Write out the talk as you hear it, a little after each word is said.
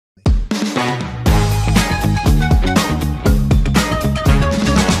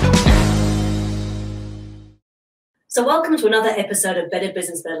So welcome to another episode of Better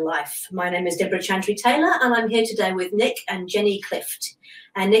Business, Better Life. My name is Debra Chantry-Taylor and I'm here today with Nick and Jeni Clift.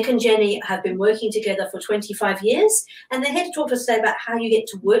 And Nick and Jeni have been working together for 25 years and they're here to talk to us today about how you get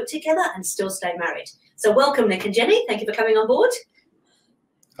to work together and still stay married. So welcome, Nick and Jeni. Thank you for coming on board.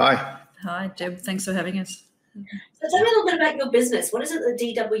 Hi. Hi, Deb. Thanks for having us. So tell me a little bit about your business. What is it that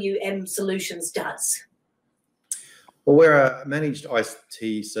DWM Solutions does? Well, we're a managed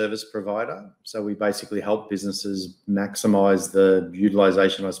IT service provider. So we basically help businesses maximize the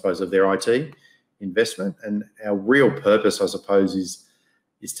utilization, I suppose, of their IT investment. And our real purpose, I suppose, is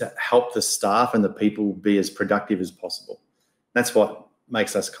to help the staff and the people be as productive as possible. That's what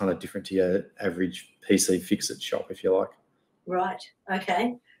makes us kind of different to your average PC fix-it shop, if you like. Right.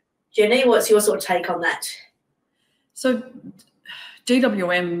 Okay. Jeni, what's your sort of take on that? So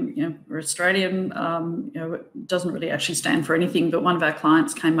DWM, we're Australian, it doesn't really actually stand for anything, but one of our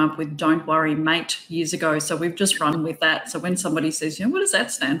clients came up with "Don't worry, mate" years ago. So we've just run with that. So when somebody says, what does that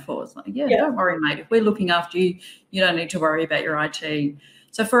stand for? It's like, yeah, don't worry, mate. If we're looking after you, you don't need to worry about your IT.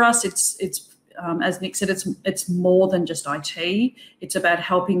 So for us, it's as Nick said, it's more than just IT. It's about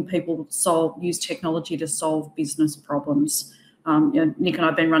helping people use technology to solve business problems. Nick and I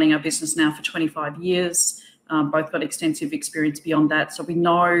have been running our business now for 25 years. Both got extensive experience beyond that. So we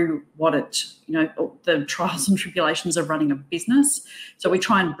know what the trials and tribulations of running a business. So we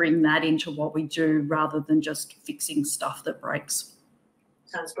try and bring that into what we do rather than just fixing stuff that breaks.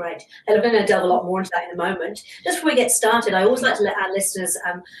 Sounds great. And I'm going to delve a lot more into that in a moment. Just before we get started, I always like to let our listeners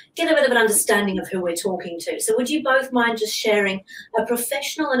get a bit of an understanding of who we're talking to. So would you both mind just sharing a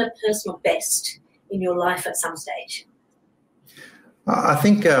professional and a personal best in your life at some stage? I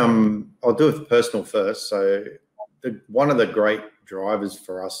think I'll do it personal first. So one of the great drivers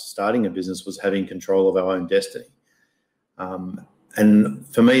for us starting a business was having control of our own destiny. And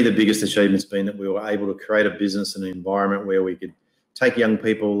for me, the biggest achievement's been that we were able to create a business and an environment where we could take young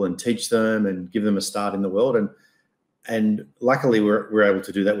people and teach them and give them a start in the world. And luckily, we're able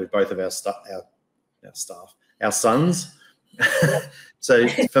to do that with both of our sons. So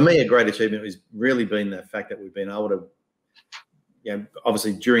for me, a great achievement has really been the fact that we've been able to,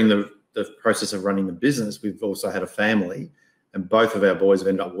 obviously during the process of running the business, we've also had a family, and both of our boys have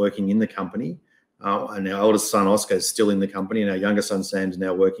ended up working in the company. And our oldest son, Oscar, is still in the company, and our younger son, Sam's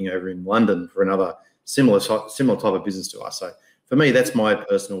now working over in London for another similar type of business to us. So for me, that's my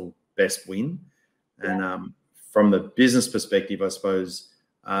personal best win. And from the business perspective, I suppose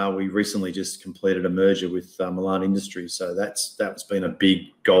we recently just completed a merger with Milan Industries. So that's been a big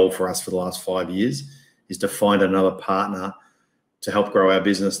goal for us for the last 5 years, is to find another partner to help grow our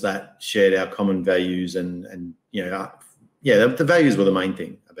business that shared our common values, and the values were the main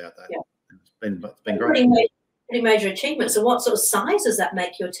thing about that. Yeah. It's been great. Pretty major achievement. So what sort of size does that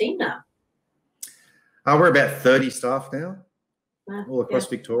make your team now? We're about 30 staff now, all across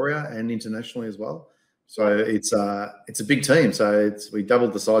Victoria and internationally as well. So it's a big team. So we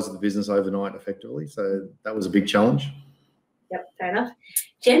doubled the size of the business overnight effectively. So that was a big challenge. Yep, fair enough.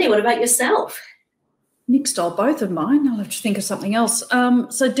 Jeni, what about yourself? Nick stole both of mine. I'll have to think of something else.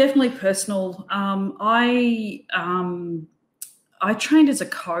 So definitely personal. I trained as a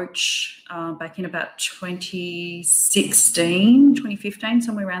coach back in about 2016, 2015,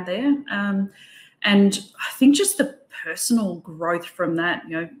 somewhere around there. And I think just the personal growth from that,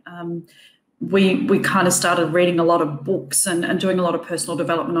 we kind of started reading a lot of books and doing a lot of personal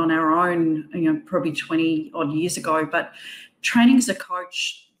development on our own, probably 20 odd years ago. But training as a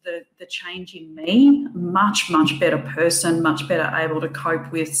coach, the change in me, much better person, much better able to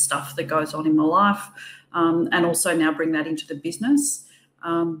cope with stuff that goes on in my life, and also now bring that into the business.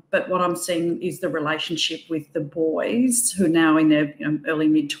 But what I'm seeing is the relationship with the boys who are now in their early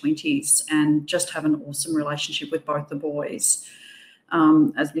mid-20s, and just have an awesome relationship with both the boys.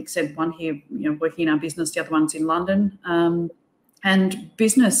 As Nick said, one here working in our business, the other one's in London. And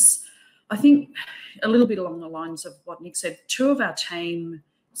business, I think a little bit along the lines of what Nick said, two of our team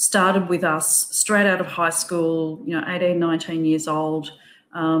started with us straight out of high school, 18, 19 years old,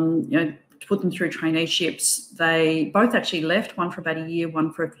 put them through traineeships. They both actually left, one for about a year,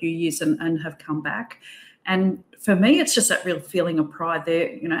 one for a few years, and have come back. And for me, it's just that real feeling of pride.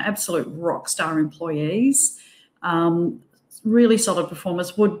 They're, absolute rock star employees, really solid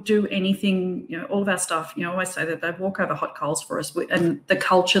performers, would do anything, all of our staff, I always say that they'd walk over hot coals for us, and the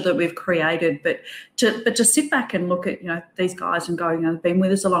culture that we've created. But to sit back and look at, these guys and go, they've been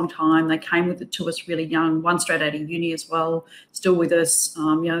with us a long time. They came to us really young, one straight out of uni as well, still with us.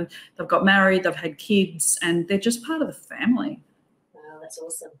 They've got married, they've had kids, and they're just part of the family. Wow, that's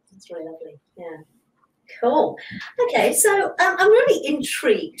awesome. That's really lovely. Yeah. Cool. Okay, so I'm really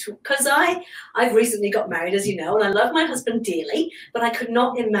intrigued because I've recently got married, as you know, and I love my husband dearly, but I could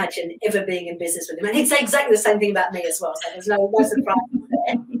not imagine ever being in business with him. And he'd say exactly the same thing about me as well, so there's no surprise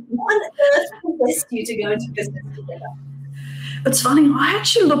there. What on earth possessed you to go into business together? It's funny, I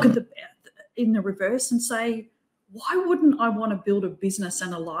actually look at in the reverse and say, why wouldn't I want to build a business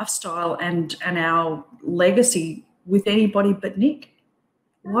and a lifestyle and our legacy with anybody but Nick?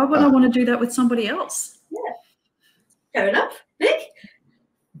 Why would I want to do that with somebody else? Yeah, fair enough. Nick?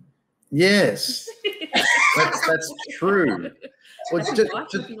 Yes, that's true. Well,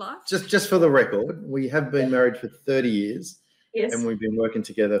 just for the record, we have been married for 30 years, yes, and we've been working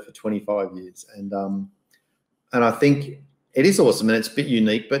together for 25 years. And I think it is awesome, and it's a bit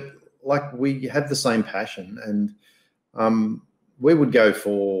unique, but like we have the same passion, and we would go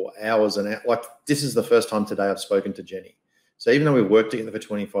for hours and hours. Like this is the first time today I've spoken to Jeni. So even though we've worked together for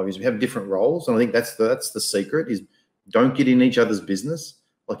 25 years, we have different roles, and I think that's the secret is don't get in each other's business.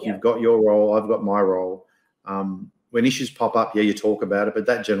 Like you've got your role, I've got my role. When issues pop up, yeah, you talk about it, but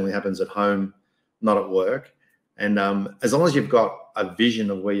that generally happens at home, not at work. And as long as you've got a vision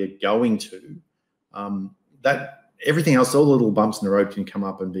of where you're going to, that everything else, all the little bumps in the road can come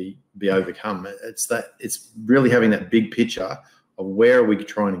up and be overcome. It's really having that big picture of where are we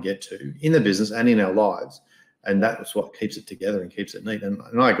trying to get to in the business and in our lives. And that's what keeps it together and keeps it neat. And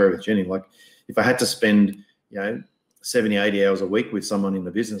I agree with Jeni. Like if I had to spend, 70, 80 hours a week with someone in the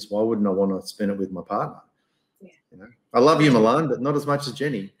business, why wouldn't I want to spend it with my partner? Yeah. I love you, Milan, but not as much as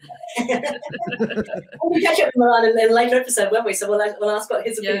Jeni. We'll catch up with Milan in a later episode, won't we? So we'll ask what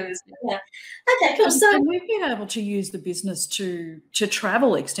his opinion is. Yeah. Okay, cool. So and we've been able to use the business to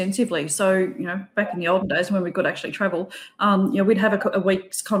travel extensively. So, back in the olden days when we could actually travel, we'd have a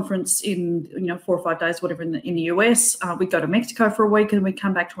week's conference in, 4 or 5 days, whatever, in the US. We'd go to Mexico for a week and we'd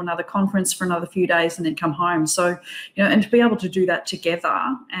come back to another conference for another few days and then come home. So, and to be able to do that together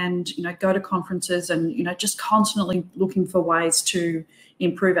and, go to conferences and, just constantly looking for ways to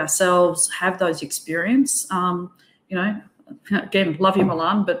improve ourselves, have those experience. Again, love you,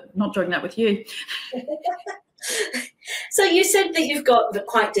 Milan, but not doing that with you. So you said that you've got the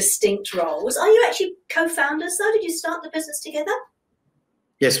quite distinct roles. Are you actually co-founders though? Did you start the business together?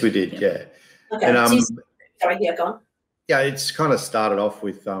 Yes, we did. Yeah. Okay. And, sorry, yeah, go on. Yeah, it's kind of started off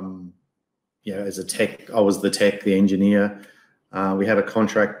with, as a tech. I was the engineer. We had a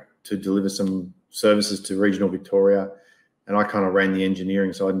contract to deliver some services to regional Victoria, and I kind of ran the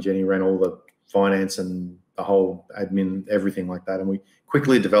engineering side, and Jeni ran all the finance and the whole admin, everything like that. And we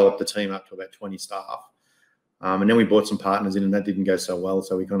quickly developed the team up to about 20 staff. And then we brought some partners in, and that didn't go so well,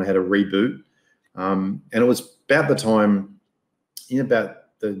 so we kind of had a reboot. And it was about the time, in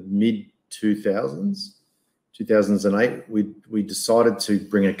about the mid-2000s, 2008, we decided to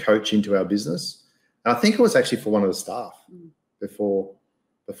bring a coach into our business. And I think it was actually for one of the staff before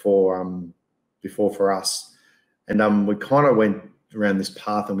for us. And we kind of went around this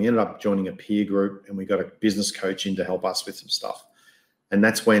path, and we ended up joining a peer group, and we got a business coach in to help us with some stuff. And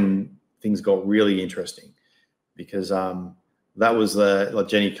that's when things got really interesting, because that was like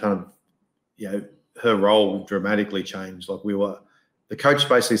Jeni kind of, her role dramatically changed. Like the coach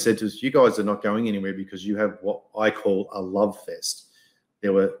basically said to us, you guys are not going anywhere because you have what I call a love fest.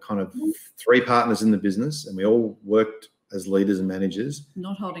 There were kind of 3 partners in the business, and we all worked as leaders and managers.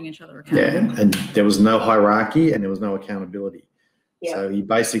 Not holding each other accountable. Yeah, and there was no hierarchy and there was no accountability. Yeah. So he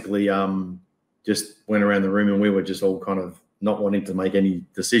basically just went around the room, and we were just all kind of not wanting to make any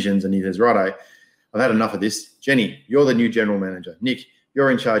decisions. And he says, righto, I've had enough of this. Jeni, you're the new general manager. Nick,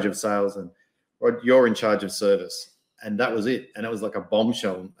 you're in charge of sales, and Rod, you're in charge of service. And that was it. And it was like a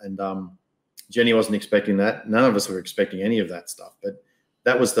bombshell. And Jeni wasn't expecting that. None of us were expecting any of that stuff. But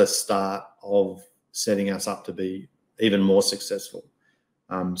that was the start of setting us up to be even more successful.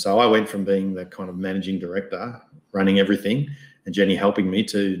 So I went from being the kind of managing director, running everything, and Jeni helping me,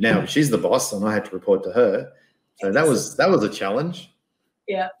 to now she's the boss and I had to report to her. So that was a challenge.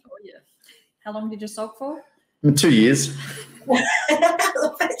 Yeah. Oh, yeah. How long did you sulk for? 2 years.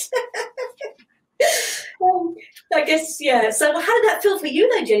 I guess, yeah. So how did that feel for you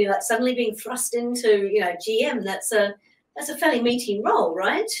though, Jeni? Like suddenly being thrust into, GM, that's a fairly meaty role,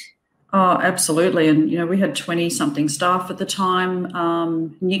 right? Oh, absolutely. And, we had 20-something staff at the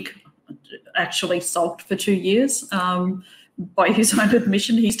time. Nick actually sulked for 2 years. By his own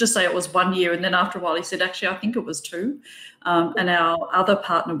admission, he used to say it was 1 year, and then after a while he said, actually, I think it was 2. And our other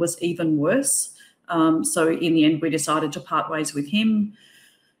partner was even worse. So in the end, we decided to part ways with him.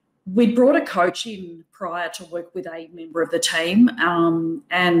 we brought a coach in prior to work with a member of the team,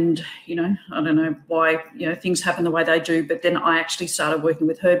 and I don't know why things happen the way they do, but then I actually started working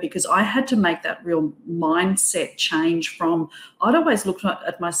with her because I had to make that real mindset change from I'd always looked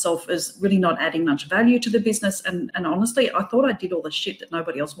at myself as really not adding much value to the business, and honestly I thought I did all the shit that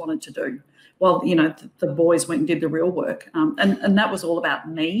nobody else wanted to do. Well, the boys went and did the real work, and that was all about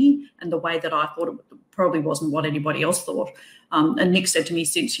me and the way that I thought it probably wasn't what anybody else thought. And Nick said to me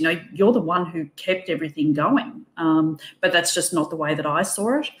since, you're the one who kept everything going, but that's just not the way that I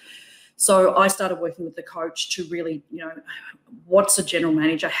saw it. So I started working with the coach to really, what's a general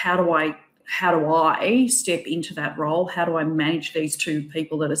manager? How do I step into that role? How do I manage these two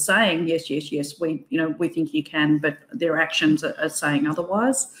people that are saying, yes, we think you can, but their actions are saying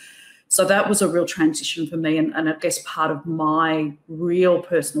otherwise? So that was a real transition for me, and I guess part of my real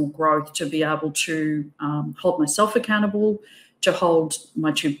personal growth to be able to hold myself accountable, to hold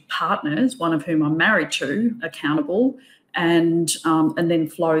my two partners, one of whom I'm married to, accountable, and then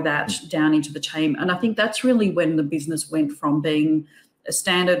flow that down into the team. And I think that's really when the business went from being a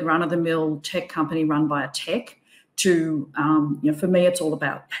standard run-of-the-mill tech company run by a tech to, for me, it's all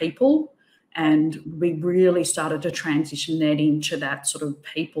about people. And we really started to transition that into that sort of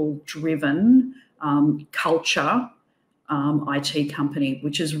people-driven culture IT company,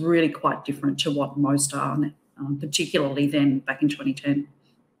 which is really quite different to what most are, particularly then back in 2010.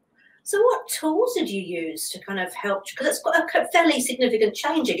 So what tools did you use to kind of help? Because it's got a fairly significant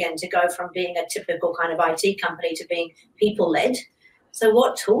change again to go from being a typical kind of IT company to being people-led. So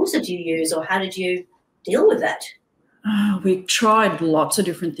what tools did you use, or how did you deal with that? We tried lots of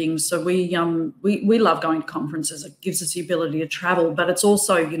different things. So we love going to conferences. It gives us the ability to travel, but it's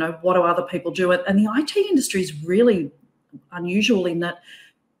also, what do other people do? And the IT industry is really unusual in that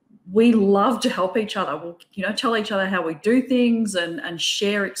we love to help each other. We'll, tell each other how we do things and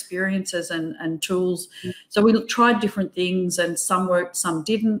share experiences and tools. So we tried different things, and some worked, some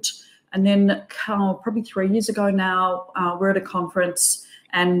didn't. And then probably 3 years ago now, we're at a conference.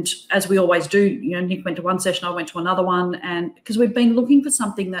 And as we always do, Nick went to one session, I went to another one, and because we've been looking for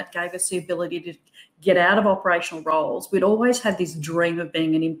something that gave us the ability to get out of operational roles. We'd always had this dream of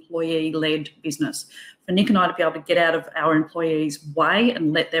being an employee-led business. For Nick and I to be able to get out of our employees' way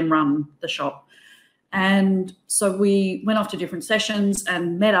and let them run the shop. And so we went off to different sessions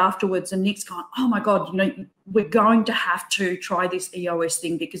and met afterwards, and Nick's gone, oh my God, we're going to have to try this EOS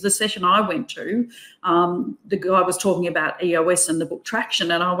thing, because the session I went to, the guy was talking about EOS and the book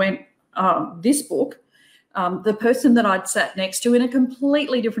Traction, and I went, this book, the person that I'd sat next to in a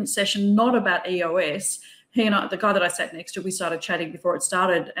completely different session, not about EOS, he and I, the guy that I sat next to, we started chatting before it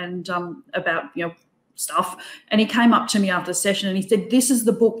started, and about, stuff. And he came up to me after the session and he said, this is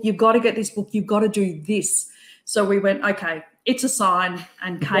the book, you've got to get this book, you've got to do this. So we went, okay, it's a sign,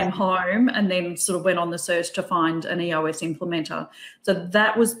 and came home, and then sort of went on the search to find an EOS implementer. So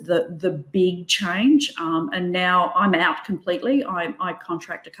that was the big change. And now I'm out completely. I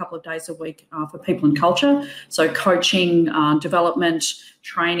contract a couple of days a week for people and culture. So coaching, development,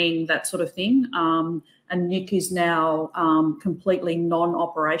 training, that sort of thing. And Nick is now completely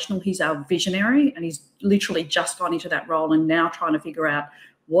non-operational. He's our visionary, and he's literally just gone into that role and now trying to figure out,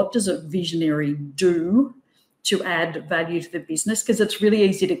 what does a visionary do to add value to the business? Because it's really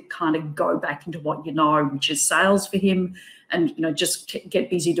easy to kind of go back into what you know, which is sales for him, and just get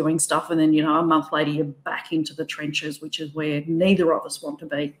busy doing stuff, and then a month later you're back into the trenches, which is where neither of us want to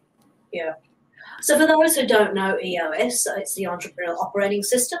be. Yeah. So for those who don't know EOS, it's the Entrepreneurial Operating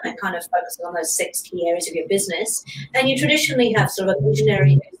System. It kind of focuses on those 6 key areas of your business. And you traditionally have sort of a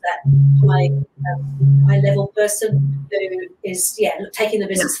visionary, who's that high-level person who is, taking the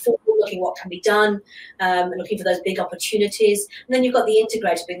business forward, looking what can be done, looking for those big opportunities. And then you've got the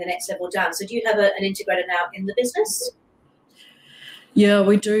integrator being the next level down. So do you have an integrator now in the business? Yeah,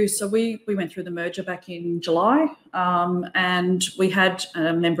 we do. So we went through the merger back in July, and we had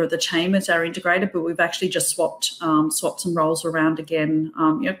a member of the team as our integrator, but we've actually just swapped some roles around again.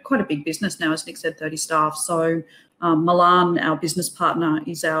 Quite a big business now, as Nick said, 30 staff. So Milan, our business partner,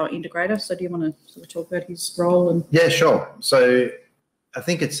 is our integrator. So do you want to sort of talk about his role? Yeah, sure. So I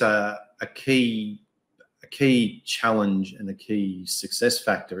think it's a key challenge and a key success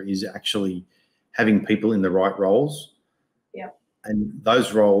factor is actually having people in the right roles. Yeah. And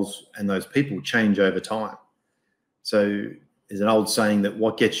those roles and those people change over time. So there's an old saying that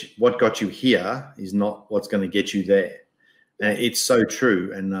what got you here is not what's going to get you there. And it's so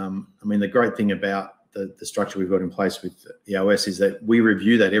true. And I mean, the great thing about the structure we've got in place with EOS is that we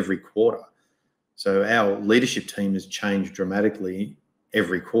review that every quarter. So our leadership team has changed dramatically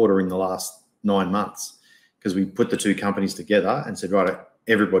every quarter in the last 9 months, because we put the two companies together and said, right,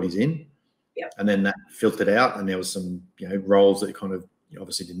 everybody's in. Yep. And then that filtered out, and there was some, roles that kind of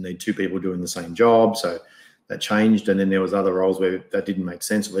obviously didn't need two people doing the same job, so that changed. And then there was other roles where that didn't make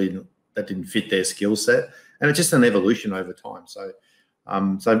sense, or that didn't fit their skill set, and it's just an evolution over time. So,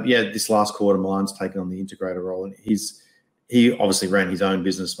 this last quarter, Milan's taken on the integrator role, and he obviously ran his own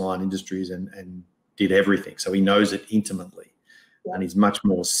business, Milan Industries, and did everything, so he knows it intimately. Yeah. And he's much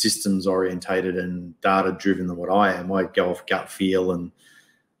more systems orientated and data driven than what I am. I go off gut feel and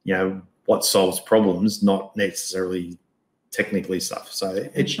what solves problems, not necessarily technically stuff. So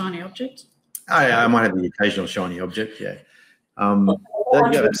it's shiny objects. I might have the occasional shiny object, yeah.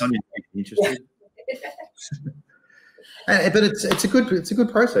 That's something interesting. But it's a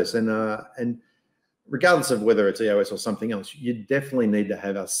good process, and regardless of whether it's EOS or something else, you definitely need to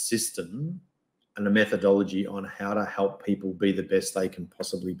have a system and a methodology on how to help people be the best they can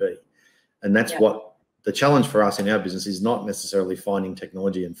possibly be. And that's what the challenge for us in our business is, not necessarily finding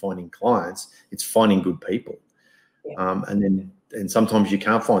technology and finding clients, it's finding good people. Yeah. And sometimes you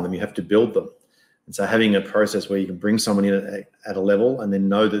can't find them, you have to build them. And so having a process where you can bring someone in at a level and then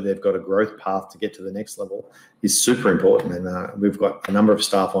know that they've got a growth path to get to the next level is super important. And we've got a number of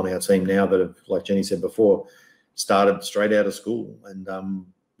staff on our team now that have, like Jeni said before, started straight out of school, and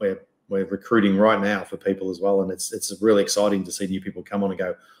we're recruiting right now for people as well. And it's really exciting to see new people come on and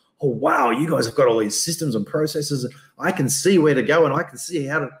go, oh, wow, you guys have got all these systems and processes. I can see where to go, and I can see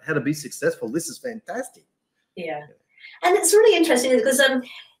how to be successful. This is fantastic. Yeah. And it's really interesting because,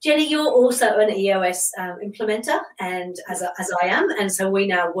 Jeni, you're also an EOS implementer, and as I am. And so we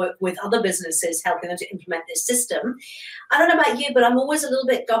now work with other businesses, helping them to implement this system. I don't know about you, but I'm always a little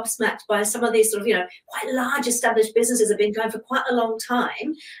bit gobsmacked by some of these sort of, quite large established businesses that have been going for quite a long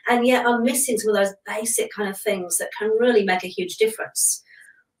time. And yet I'm missing some of those basic kind of things that can really make a huge difference.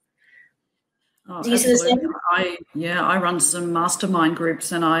 Oh, do you see the same? I run some mastermind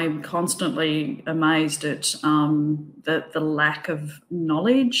groups, and I'm constantly amazed at the lack of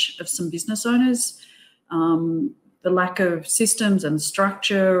knowledge of some business owners, the lack of systems and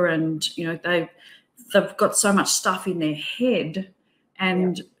structure, and they've got so much stuff in their head,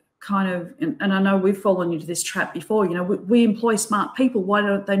 and and I know we've fallen into this trap before. We employ smart people. Why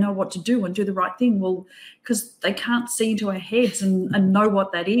don't they know what to do and do the right thing? Well, because they can't see into our heads and know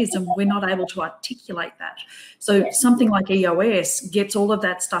what that is, and we're not able to articulate that. So something like EOS gets all of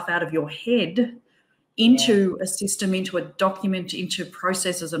that stuff out of your head into a system, into a document, into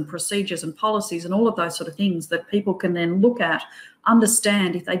processes and procedures and policies and all of those sort of things that people can then look at,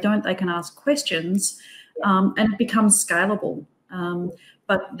 understand. If they don't, they can ask questions, and it becomes scalable.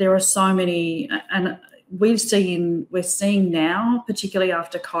 But there are so many, and we're seeing now, particularly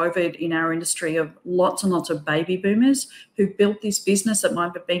after COVID in our industry, of lots and lots of baby boomers who built this business that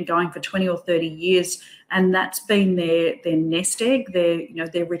might have been going for 20 or 30 years, and that's been their nest egg,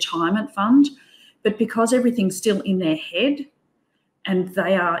 their retirement fund. But because everything's still in their head and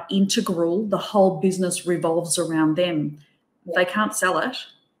they are integral, the whole business revolves around them. They can't sell it.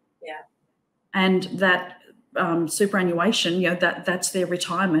 Yeah. And that superannuation, that's their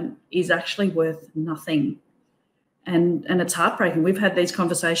retirement, is actually worth nothing. And it's heartbreaking. We've had these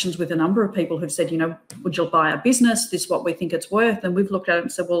conversations with a number of people who've said, would you buy a business? This is what we think it's worth. And we've looked at it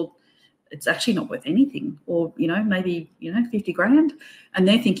and said, well, it's actually not worth anything, or, maybe, 50 grand. And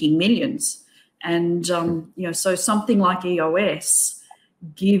they're thinking millions. And, so something like EOS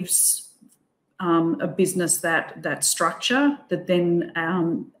gives a business that structure that then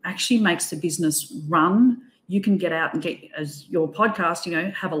actually makes the business run. You can get out and get, as your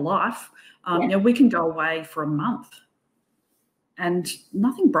podcast, have a life. We can go away for a month and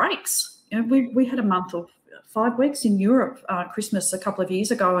nothing breaks. We had a month of 5 weeks in Europe, Christmas a couple of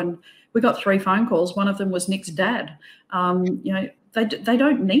years ago, and we got 3 phone calls. One of them was Nick's dad. They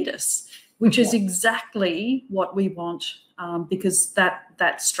don't need us, which is exactly what we want, because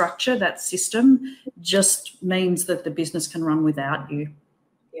that structure, that system, just means that the business can run without you.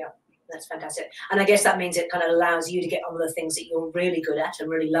 That's fantastic. And I guess that means it kind of allows you to get on with the things that you're really good at and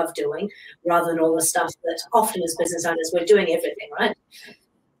really love doing, rather than all the stuff that often as business owners, we're doing everything, right?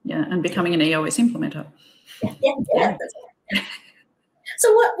 Yeah, and becoming an EOS implementer. Yeah. That's right.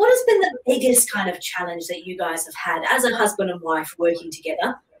 So what has been the biggest kind of challenge that you guys have had as a husband and wife working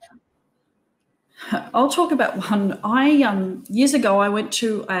together? I'll talk about one. Years ago, I went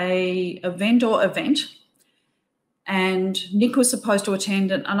to a vendor event, and Nick was supposed to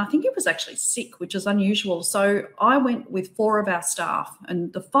attend, and I think he was actually sick, which is unusual. So I went with 4 of our staff,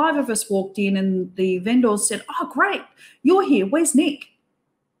 and the 5 of us walked in, and the vendors said, "Oh, great, you're here. Where's Nick?"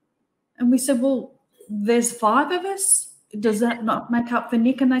 And we said, "Well, there's 5 of us. Does that not make up for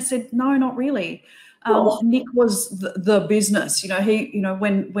Nick?" And they said, "No, not really. Nick was the business.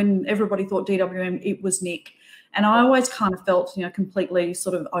 When everybody thought DWM, it was Nick. And I always kind of felt, completely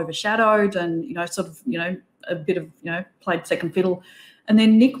sort of overshadowed and, a bit of, played second fiddle. And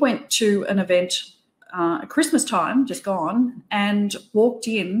then Nick went to an event at Christmas time, just gone, and walked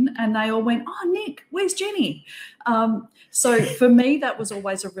in and they all went, "Oh, Nick, where's Jeni?" So for me, that was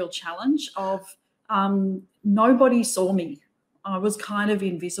always a real challenge of nobody saw me. I was kind of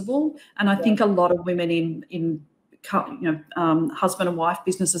invisible. And I think a lot of women in husband and wife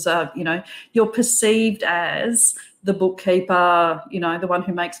businesses are, you're perceived as the bookkeeper, the one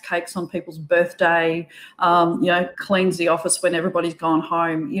who makes cakes on people's birthday, cleans the office when everybody's gone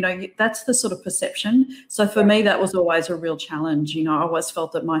home. That's the sort of perception. So for me, that was always a real challenge. I always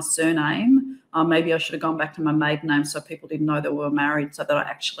felt that my surname, maybe I should have gone back to my maiden name so people didn't know that we were married, so that I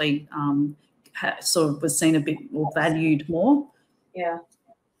actually sort of was seen a bit more valued more. Yeah.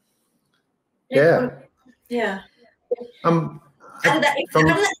 Yeah. Yeah. How did that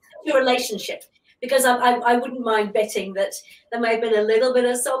affect your relationship? Because I wouldn't mind betting that there may have been a little bit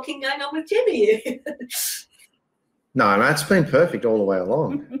of sulking going on with Jeni. No, it's been perfect all the way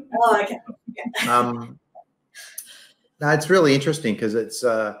along. Oh, okay. No, it's really interesting because it's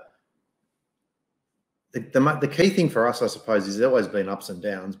the key thing for us, I suppose, is there's always been ups and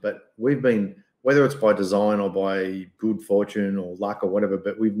downs, but we've been, whether it's by design or by good fortune or luck or whatever,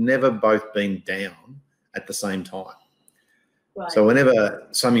 but we've never both been down at the same time. Right. So whenever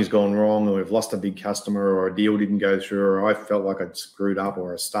something's gone wrong or we've lost a big customer or a deal didn't go through or I felt like I'd screwed up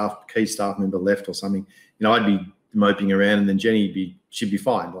or a key staff member left or something, I'd be moping around and then she'd be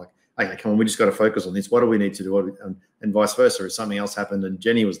fine. Like, okay, come on, we just got to focus on this. What do we need to do? And vice versa. If something else happened and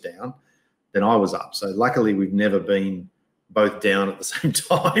Jeni was down, then I was up. So luckily we've never been both down at the same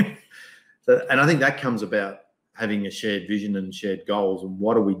time. And I think that comes about having a shared vision and shared goals and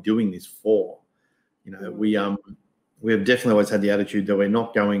what are we doing this for? We have definitely always had the attitude that we're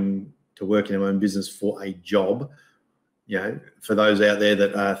not going to work in our own business for a job. For those out there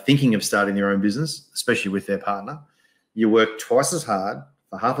that are thinking of starting their own business, especially with their partner, you work twice as hard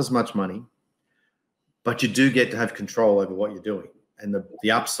for half as much money, but you do get to have control over what you're doing. And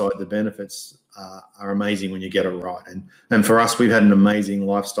the upside, the benefits are amazing when you get it right. And for us, we've had an amazing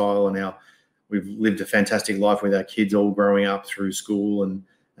lifestyle and we've lived a fantastic life with our kids all growing up through school and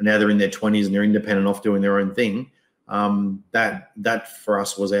now they're in their 20s and they're independent off doing their own thing. That for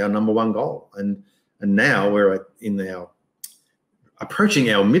us was our number one goal. And now we're approaching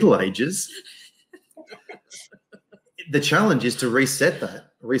our middle ages. The challenge is to reset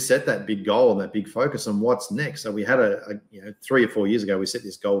that big goal and that big focus on what's next. So we had 3 or 4 years ago, we set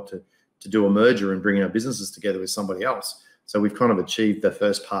this goal to do a merger and bring our businesses together with somebody else. So we've kind of achieved the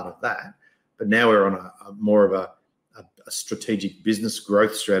first part of that, but now we're on a more of a strategic business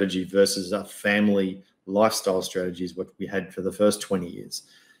growth strategy versus a family lifestyle strategy is what we had for the first 20 years.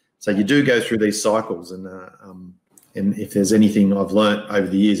 So you do go through these cycles, and if there's anything I've learned over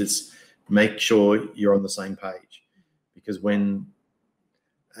the years, it's make sure you're on the same page, because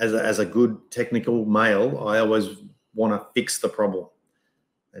as a good technical male, I always want to fix the problem,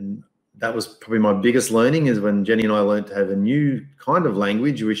 and that was probably my biggest learning is when Jeni and I learned to have a new kind of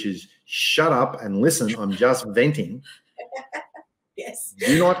language, which is shut up and listen. I'm just venting. Yes.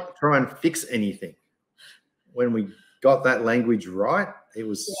 Do not try and fix anything. When we got that language right, it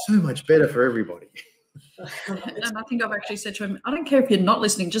was so much better for everybody. And I think I've actually said to him, I don't care if you're not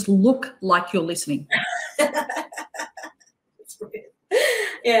listening, just look like you're listening. It's brilliant.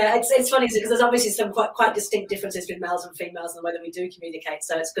 Yeah, it's funny because there's obviously some quite distinct differences between males and females in the way that we do communicate.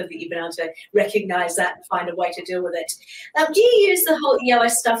 So it's good that you've been able to recognise that and find a way to deal with it. Do you use the whole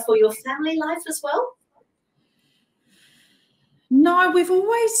EOS stuff for your family life as well? No, we've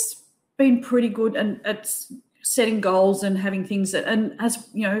always been pretty good at setting goals and having things that, and as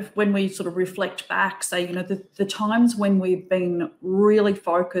you know, when we sort of reflect back, say, the times when we've been really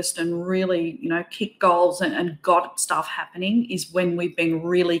focused and really, kicked goals and got stuff happening is when we've been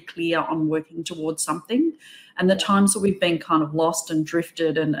really clear on working towards something. And the times that we've been kind of lost and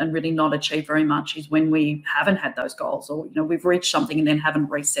drifted and really not achieved very much is when we haven't had those goals, or, we've reached something and then haven't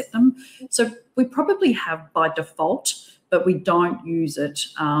reset them. So we probably have by default, but we don't use it,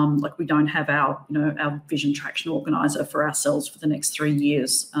 like we don't have our vision traction organizer for ourselves for the next 3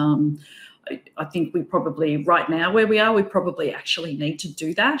 years. I think we probably, right now where we are, we probably actually need to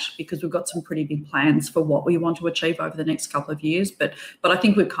do that because we've got some pretty big plans for what we want to achieve over the next couple of years. But I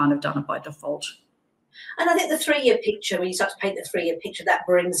think we've kind of done it by default. And I think the 3-year picture, when you start to paint the 3-year picture, that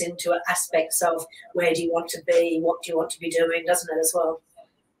brings into aspects of where do you want to be, what do you want to be doing, doesn't it, as well?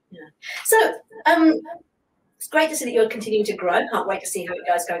 Yeah. So, It's great to see that you're continuing to grow. Can't wait to see how it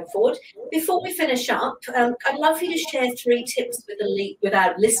goes going forward. Before we finish up, I'd love for you to share 3 tips with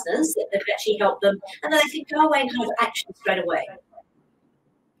our listeners that could actually help them and that they can go away and have action straight away.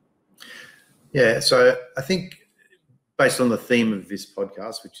 Yeah, so I think based on the theme of this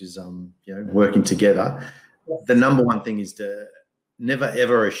podcast, which is working together, the number one thing is to never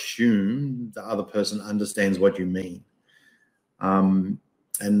ever assume the other person understands what you mean.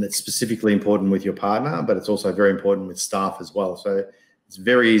 And it's specifically important with your partner, but it's also very important with staff as well. So it's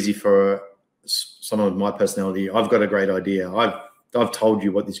very easy for someone with my personality. I've got a great idea. I've told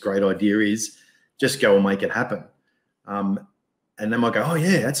you what this great idea is. Just go and make it happen. And they might go, oh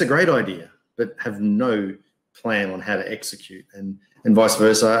yeah, that's a great idea, but have no plan on how to execute. And vice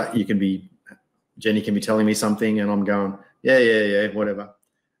versa. Jeni can be telling me something and I'm going, yeah, whatever.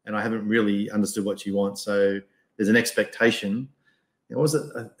 And I haven't really understood what you want. So there's an expectation. What was it?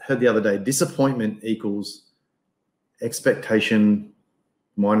 I heard the other day, disappointment equals expectation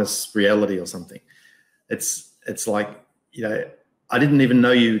minus reality or something. It's like, I didn't even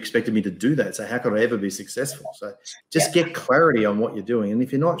know you expected me to do that. So how could I ever be successful? So just get clarity on what you're doing. And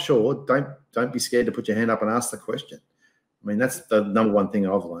if you're not sure, don't be scared to put your hand up and ask the question. I mean, that's the number one thing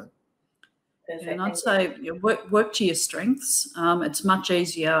I've learned. Yeah, and I'd say work to your strengths. It's much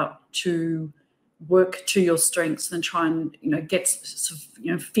easier to work to your strengths than try and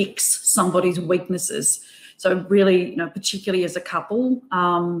fix somebody's weaknesses. So really, particularly as a couple,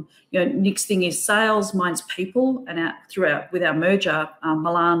 Nick's thing is sales, mine's people, and with our merger,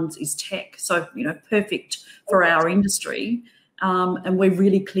 Milan's is tech. So perfect for our industry. And we're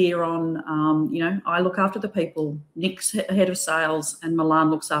really clear on, I look after the people, Nick's head of sales, and Milan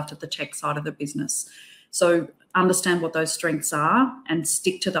looks after the tech side of the business. So understand what those strengths are and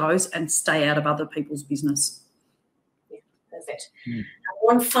stick to those and stay out of other people's business. Yeah, perfect.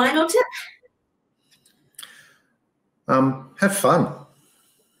 One final tip? Have fun.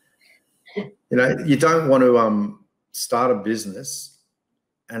 You don't want to start a business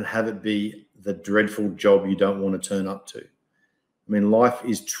and have it be the dreadful job you don't want to turn up to. I mean, life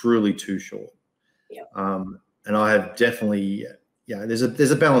is truly too short. Yeah. And I have definitely, there's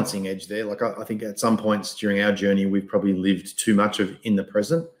a balancing edge there. Like I think at some points during our journey, we've probably lived too much in the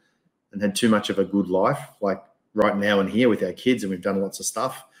present and had too much of a good life, like right now and here with our kids, and we've done lots of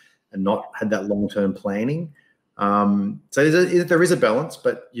stuff and not had that long-term planning. So there is a balance,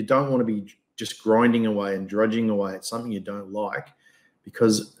 but you don't want to be just grinding away and drudging away at something you don't like,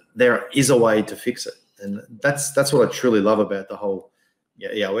 because there is a way to fix it. And that's what I truly love about the whole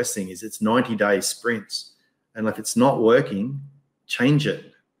EOS thing is it's 90-day sprints. And if it's not working, change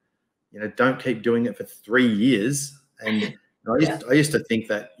it. Don't keep doing it for 3 years. And I used to think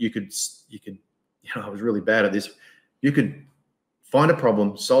that you could, I was really bad at this. You could find a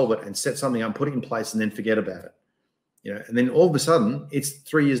problem, solve it, and set something up, put it in place, and then forget about it. And then all of a sudden it's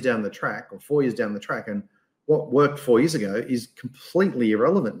 3 years down the track or 4 years down the track, and what worked 4 years ago is completely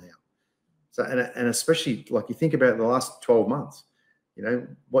irrelevant now. So, and especially like you think about the last 12 months,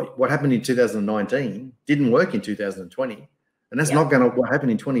 what happened in 2019 didn't work in 2020, and that's not going to, what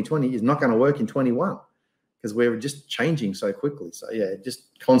happened in 2020 is not going to work in 21, because we're just changing so quickly. So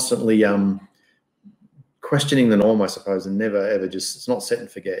just constantly questioning the norm, I suppose, and never ever it's not set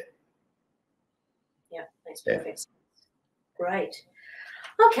and forget. Yeah, makes perfect sense. Great.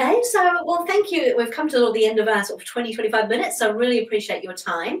 Okay, so, well, thank you. We've come to the end of our sort of 20-25 minutes, so I really appreciate your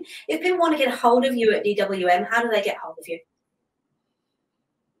time. If people want to get hold of you at DWM, how do they get hold of you?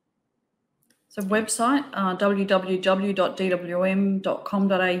 So website,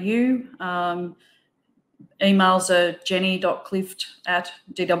 www.dwm.com.au. Emails are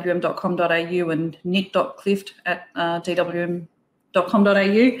jeni.clift@dwm.com.au and nick.clift@dwm.com.au. Both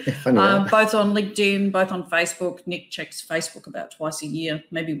on LinkedIn, both on Facebook. Nick checks Facebook about twice a year,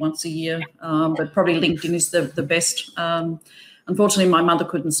 maybe once a year, but probably LinkedIn is the best. Unfortunately, my mother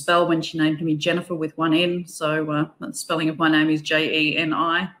couldn't spell when she named me Jennifer with one N, so the spelling of my name is Jeni.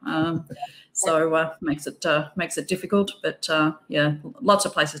 So makes it difficult, but lots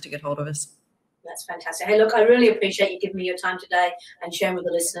of places to get hold of us. That's fantastic. Hey, look, I really appreciate you giving me your time today and sharing with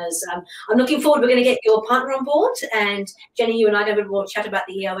the listeners. I'm looking forward. We're going to get your partner on board, and Jeni, you and I will chat about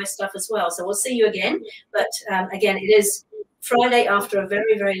the EOS stuff as well. So we'll see you again. But again, it is Friday after a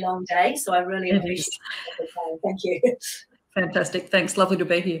very, very long day, so I really appreciate it. Thank you. Fantastic. Thanks. Lovely to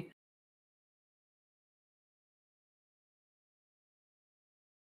be here.